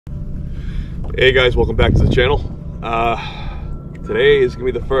Hey guys, welcome back to the channel. Today is going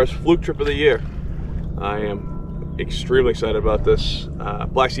to be the first Fluke trip of the year. I am extremely excited about this.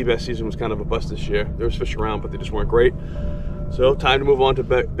 Black sea bass season was kind of a bust this year. There was fish around, but they just weren't great. So time to move on to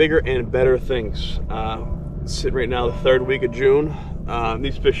bigger and better things. Sitting right now the third week of June.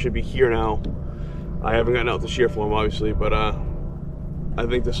 These fish should be here now. I haven't gotten out to shear for them obviously, but I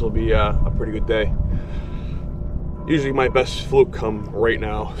think this will be a pretty good day. Usually my best fluke come right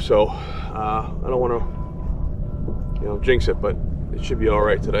now, so I don't want to, jinx it, but it should be all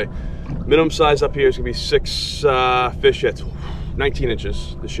right today. Minimum size up here is gonna be 6 fish at 19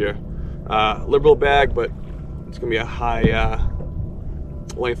 inches this year. Liberal bag, but it's gonna be a high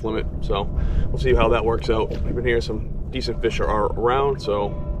length limit, so we'll see how that works out. I've been hearing some decent fish are around,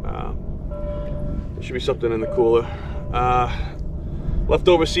 so there should be something in the cooler.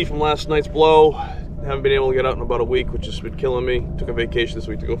 Leftover sea from last night's blow. Haven't been able to get out in about a week, which has been killing me. Took a vacation this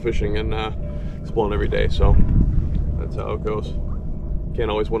week to go fishing, and it's blowing every day, so that's how it goes. Can't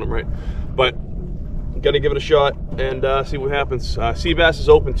always win them right, but got to give it a shot and see what happens. Sea bass is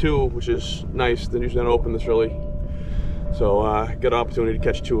open too, which is nice. They're usually not open this early, so got an opportunity to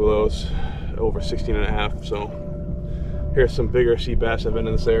catch 2 of those over 16 and a half. So here's some bigger sea bass I've been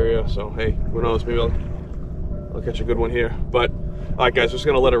in this area, so hey, who knows, maybe I'll catch a good one here. But all right, guys, just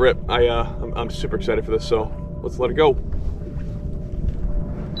gonna let it rip. I'm super excited for this, so let's let it go.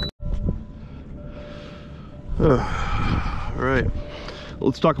 All right,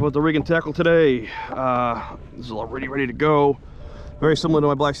 let's talk about the rig and tackle today. This is already ready to go. Very similar to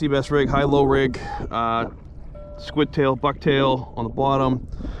my black sea bass rig, high-low rig. Squid tail, buck tail on the bottom.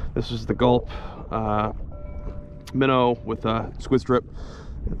 This is the gulp minnow with a squid strip.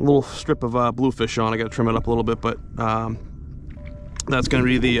 A little strip of bluefish on. I got to trim it up a little bit, but that's going to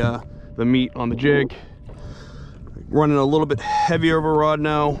be the meat on the jig. Running a little bit heavier of a rod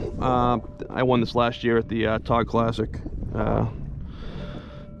now. I won this last year at the Todd Classic.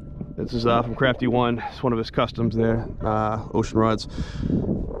 This is from Crafty One. It's one of his customs there, ocean rods.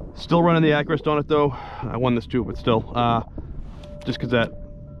 Still running the Acurist on it though. I won this too, but still, just because that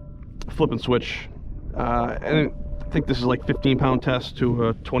flip and switch. And I think this is like 15-pound test to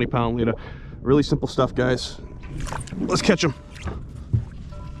a 20-pound leader. Really simple stuff, guys. Let's catch them.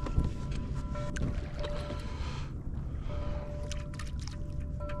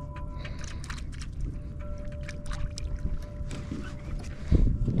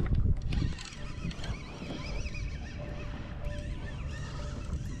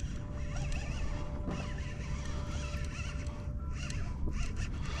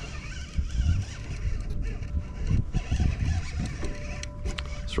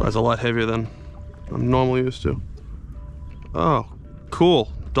 This rod's a lot heavier than I'm normally used to. Oh,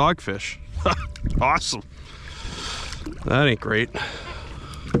 cool. Dogfish. Awesome. That ain't great.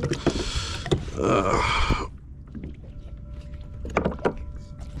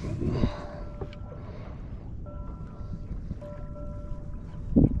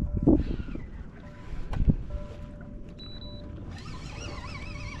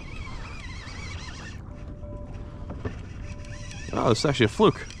 Oh, this is actually a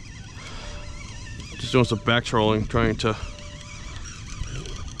fluke. Just doing some back trolling, trying to...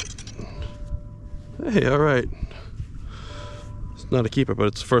 Hey, all right. It's not a keeper, but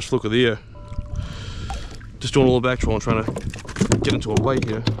it's the first fluke of the year. Just doing a little back trolling, trying to get into a bite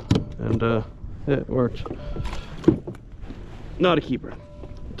here. And yeah, it worked. Not a keeper.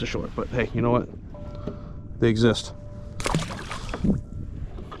 It's a short, but hey, you know what? They exist.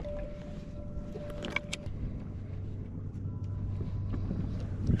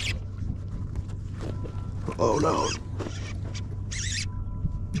 Oh no.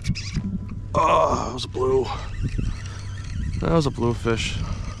 Oh, that was a blue. That was a bluefish.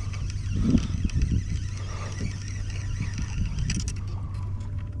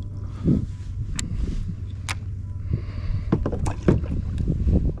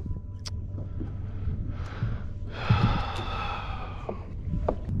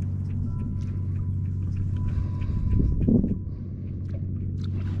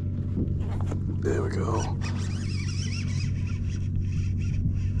 There we go.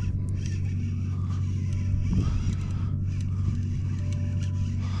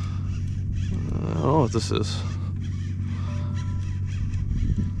 I don't know what this is.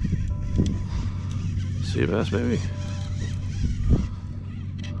 Sea bass, maybe.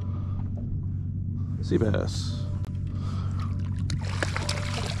 Sea bass.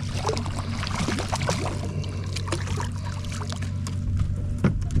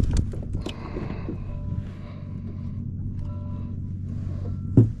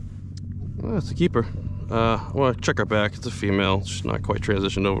 That's a keeper. I want to check her back. It's a female. She's not quite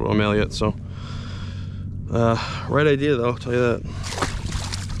transitioned over to a male yet, so Right idea though, I'll tell you that.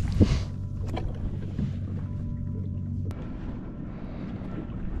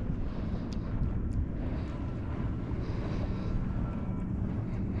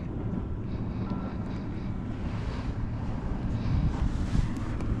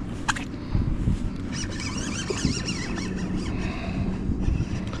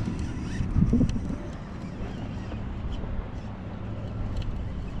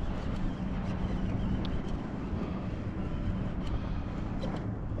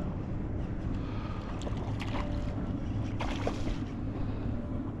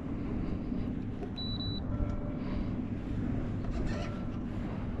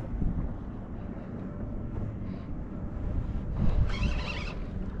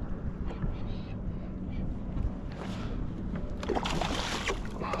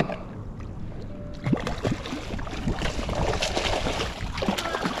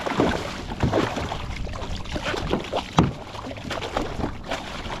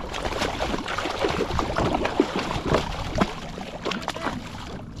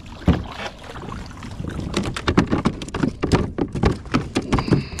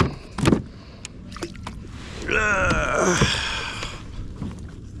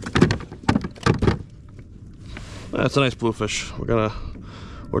 That's a nice bluefish.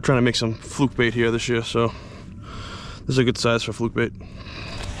 We're trying to make some fluke bait here this year, so this is a good size for fluke bait.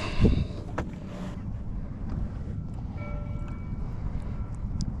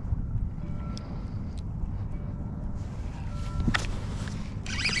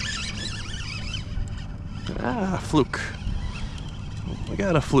 Ah, fluke. We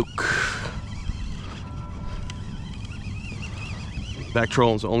got a fluke. Back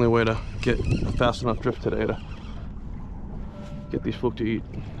trolling's the only way to get a fast enough drift today to get these fluke to eat.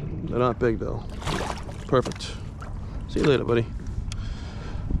 They're not big though. Perfect. See you later, buddy.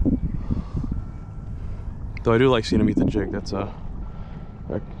 Though I do like seeing them eat the jig. That's a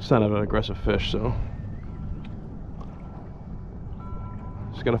sign of an aggressive fish, so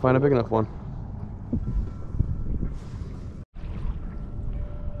just gotta find a big enough one.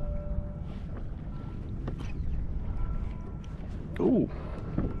 Ooh,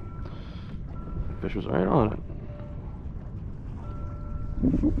 fish was right on it.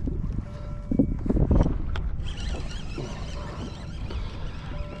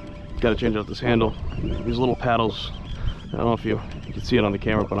 Got to change out this handle. These little paddles, I don't know if you can see it on the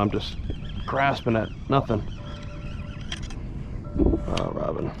camera, but I'm just grasping at nothing. Oh,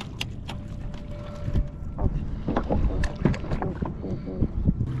 Robin.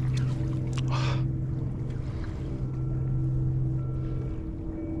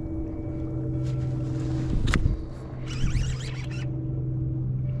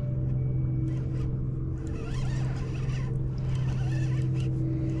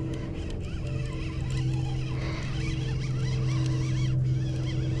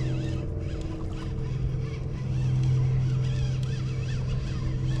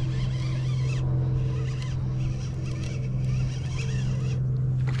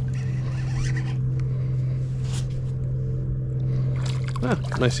 Ah,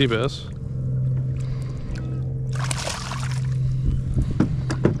 nice sea bass.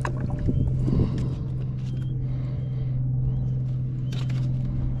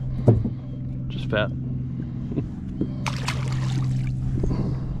 Just fat.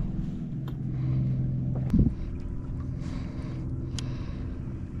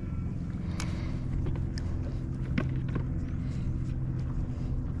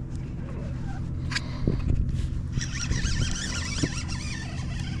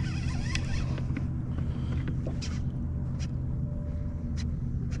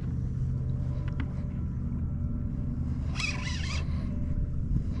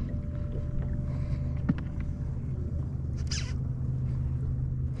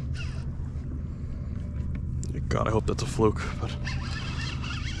 God, I hope that's a fluke, but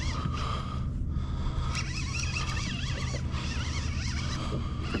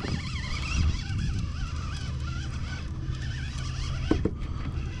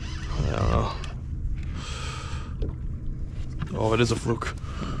I don't know. Oh, it is a fluke.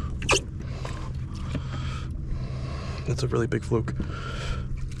 That's a really big fluke.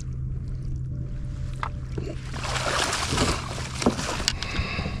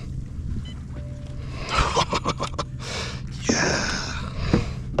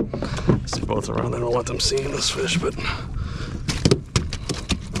 Both around. I don't want them seeing this fish, but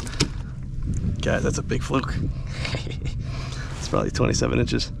guys, that's a big fluke. It's probably 27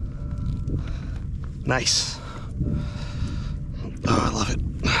 inches. Nice. Oh, I love it.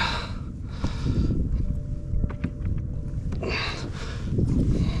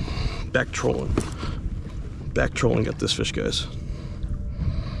 Back trolling. back trolling at this fish, guys.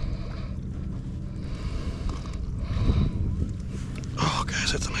 Oh,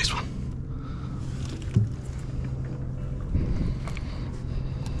 guys, that's a nice one.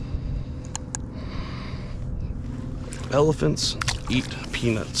 Elephants eat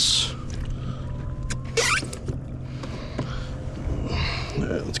peanuts.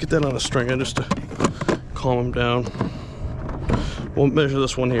 Alright, let's get that on a stringer just to calm him down. We'll measure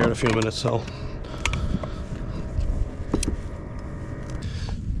this one here in a few minutes.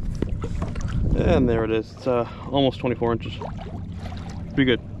 And there it is. It's almost 24 inches. Pretty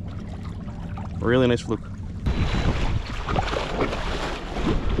good. Really nice fluke.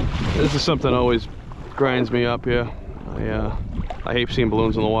 This is something that always grinds me up here. I hate seeing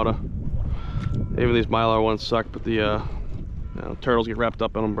balloons in the water. Even these mylar ones suck, but the turtles get wrapped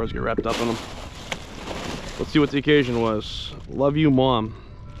up in them, birds get wrapped up in them. Let's see what the occasion was. Love you, Mom.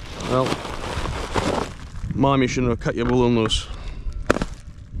 Well, Mom, you shouldn't have cut your balloon loose.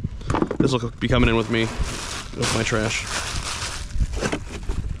 This will be coming in with me, with my trash.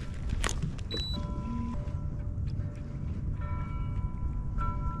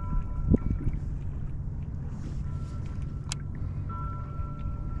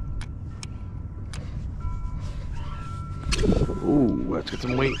 Ooh, let's get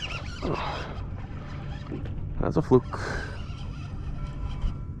some weight. Oh, that's a fluke.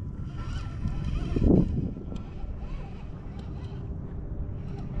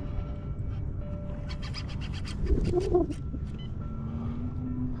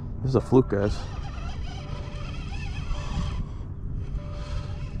 This is a fluke, guys.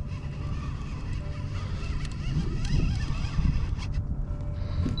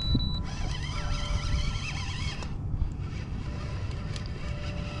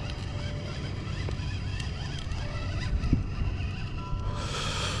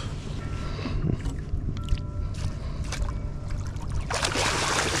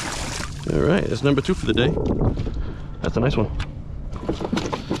 All right, that's number 2 for the day. That's a nice one.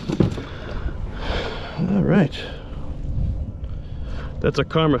 All right, that's a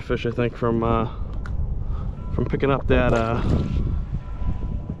karma fish, I think, from picking up that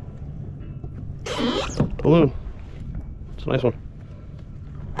balloon. It's a nice one.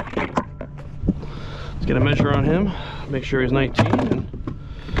 Let's get a measure on him, make sure he's 19, and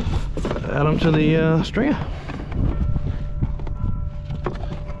add him to the stringer.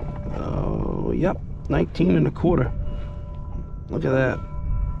 Oh, yep, 19 1/4. Look at that.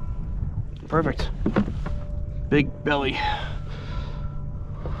 Perfect. Big belly.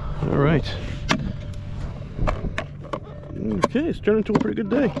 All right. Okay, it's turned into a pretty good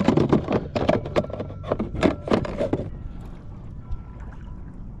day.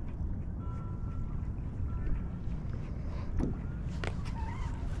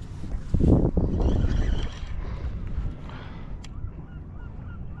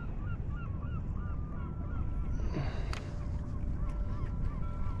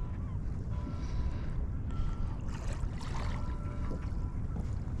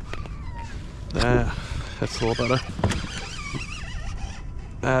 That's a little better.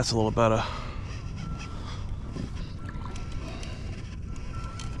 That's a little better.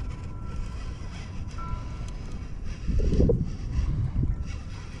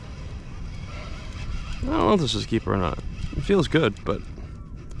 I don't know if this is a keeper or not. It feels good, but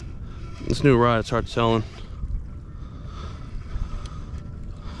this new rod, it's hard selling.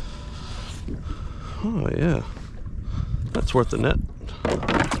 Oh yeah, that's worth the net.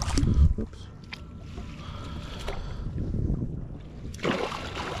 Oops.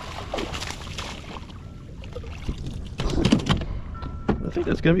 I think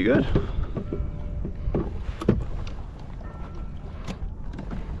that's gonna be good.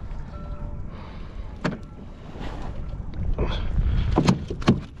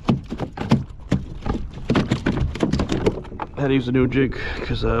 I had to use a new jig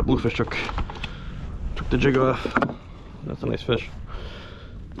because bluefish took the jig off. That's a nice fish.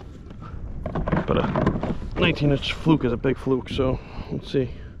 But a 19-inch fluke is a big fluke, so let's see.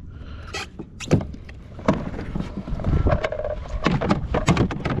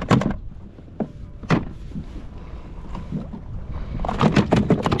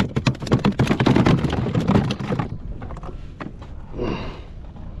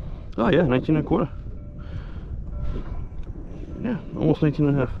 Oh yeah, 19 1/4. Yeah, almost 19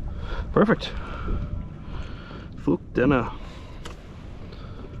 1/2. Perfect. Fluke dinner.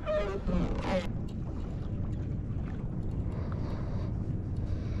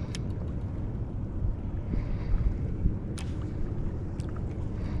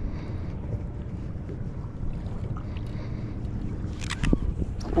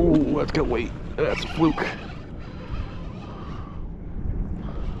 Oh, that's got weight. That's a fluke.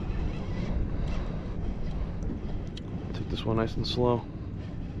 this one nice and slow.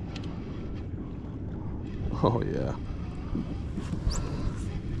 Oh yeah.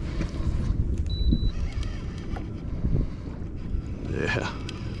 Yeah.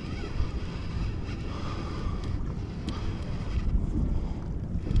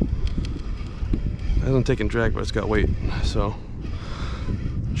 It hasn't taken drag, but it's got weight, so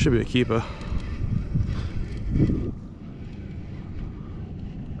should be a keeper.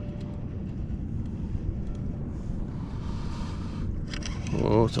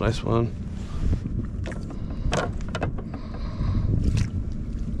 Oh, it's a nice one.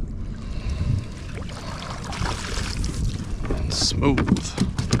 Smooth.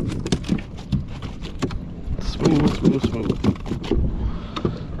 Smooth, smooth, smooth.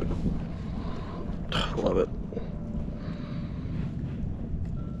 Love it.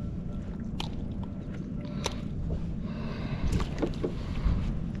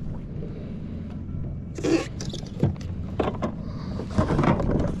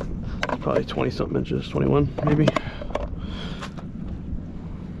 Probably 20 something inches, 21 maybe.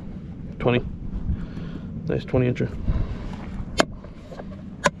 20. Nice 20 incher.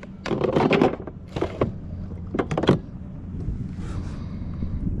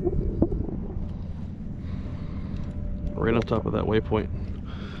 Right on top of that waypoint.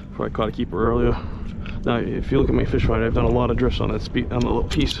 Before I caught a keeper earlier. Now, if you look at my fish finder, I've done a lot of drifts on that speed, on the little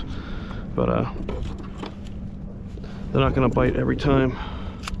piece, but they're not going to bite every time.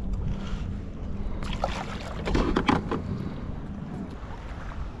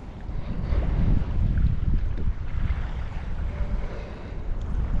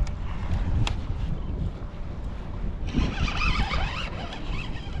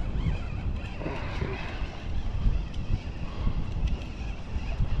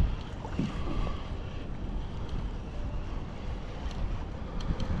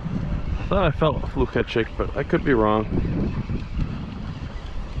 I thought I felt a fluke head shake, but I could be wrong.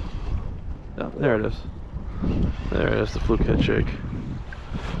 Oh, there it is. There it is, the fluke head shake.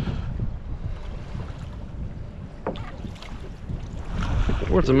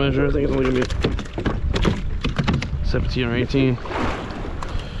 Worth a measure. I think it's only gonna be 17 or 18,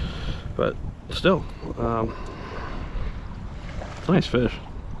 but still, nice fish.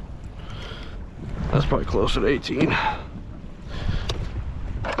 That's probably closer to 18.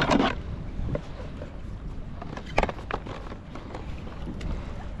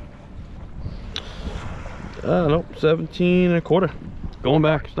 Nope, 17 and a quarter. Going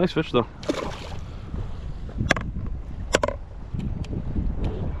back. It's a nice fish though.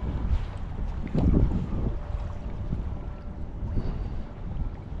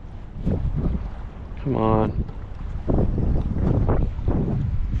 Come on.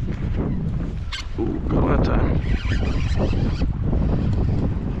 Ooh, got him that time.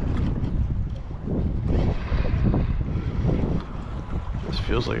 This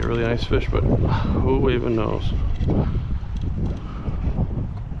feels like a really nice fish, but who even knows?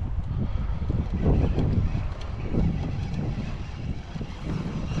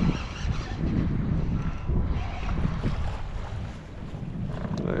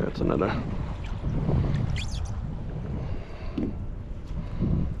 That's another.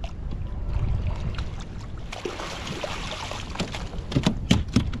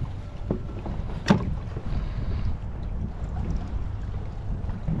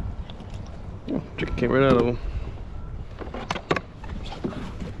 Chicken came right out of him.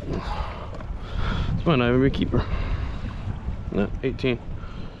 This might not even be a keeper. No, 18.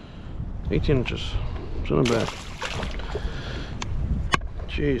 18 inches. It's not bad.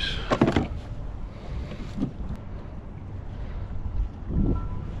 Jeez.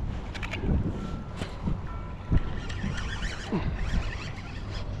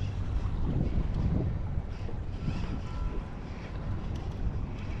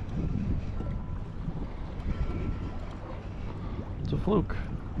 It's a fluke.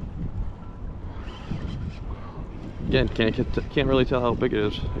 Again, can't really tell how big it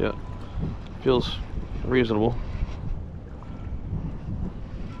is yet. Feels reasonable.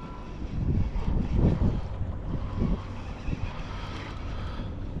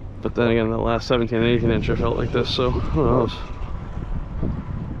 But then again, the last 17 and 18 incher felt like this, so who knows?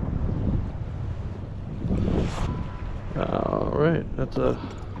 Alright, that's a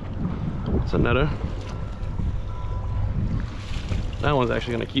netter. That one's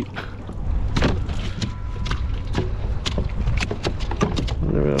actually gonna keep.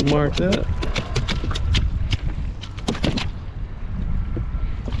 I'm gonna mark that.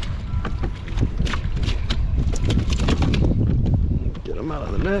 Get him out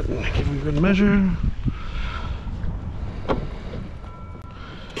of the net and give him a good measure.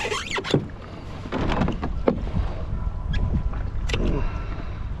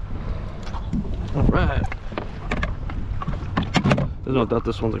 There's no doubt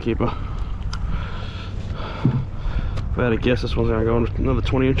this one's a keeper. If I had to guess, this one's gonna go another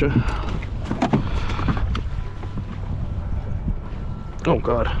 20-incher. Oh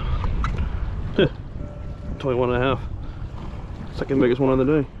God. 21.5. Second biggest one of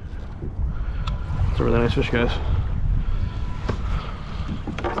the day. It's a really nice fish, guys.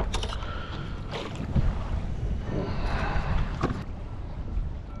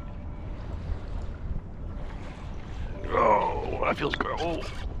 Oh, that feels good. Oh,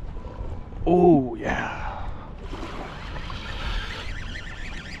 oh yeah.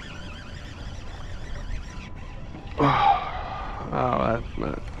 Oh,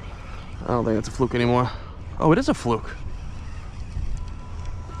 I don't think it's a fluke anymore. Oh, it is a fluke.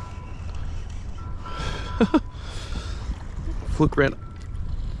 Fluke ran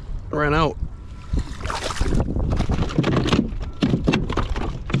out.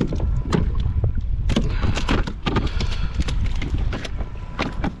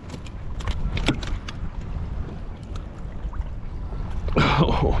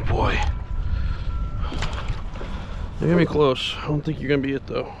 Oh boy. You're gonna be close. I don't think you're gonna be it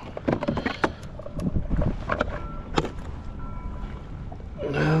though.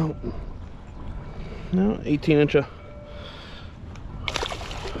 No, 18-incher.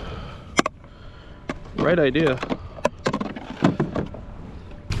 Right idea.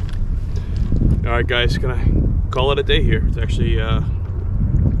 All right, guys, gonna call it a day here. It's actually got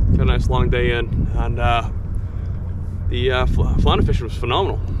a nice long day in, and the flounder fishing was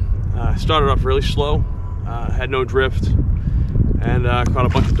phenomenal. Started off really slow, had no drift, and caught a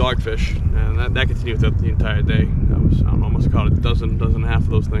bunch of dogfish, and that continued throughout the entire day. I don't know, almost caught a dozen and a half of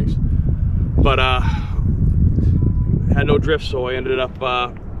those things, but had no drift, so I ended up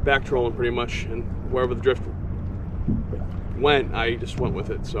back trolling pretty much, and wherever the drift went, I just went with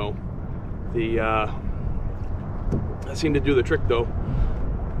it. So that seemed to do the trick though.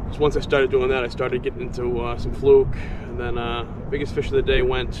 So once I started doing that, I started getting into some fluke, and then biggest fish of the day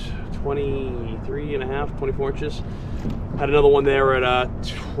went 23.5, 24 inches. Had another one there at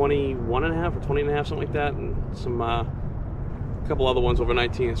 21.5 or 20.5, something like that, and some a couple other ones over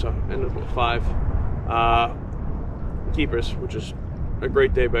 19. So I ended up with 5 keepers, which is a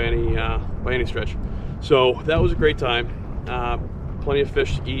great day by any stretch. So that was a great time. Plenty of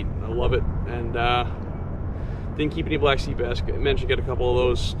fish to eat. I love it, and didn't keep any black sea bass. I managed to get a couple of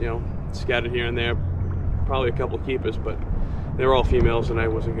those, you know, scattered here and there. Probably a couple of keepers, but they were all females, and I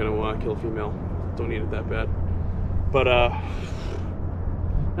wasn't going to kill a female. Don't need it that bad. But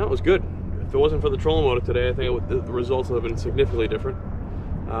that was good. If it wasn't for the trolling motor today, I think the results would have been significantly different.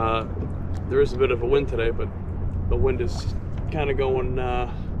 There is a bit of a wind today, but the wind is kind of going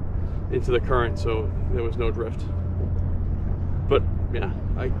into the current, so there was no drift. But yeah,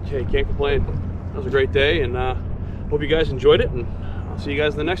 I can't complain. That was a great day, and hope you guys enjoyed it, and I'll see you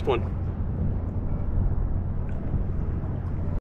guys in the next one.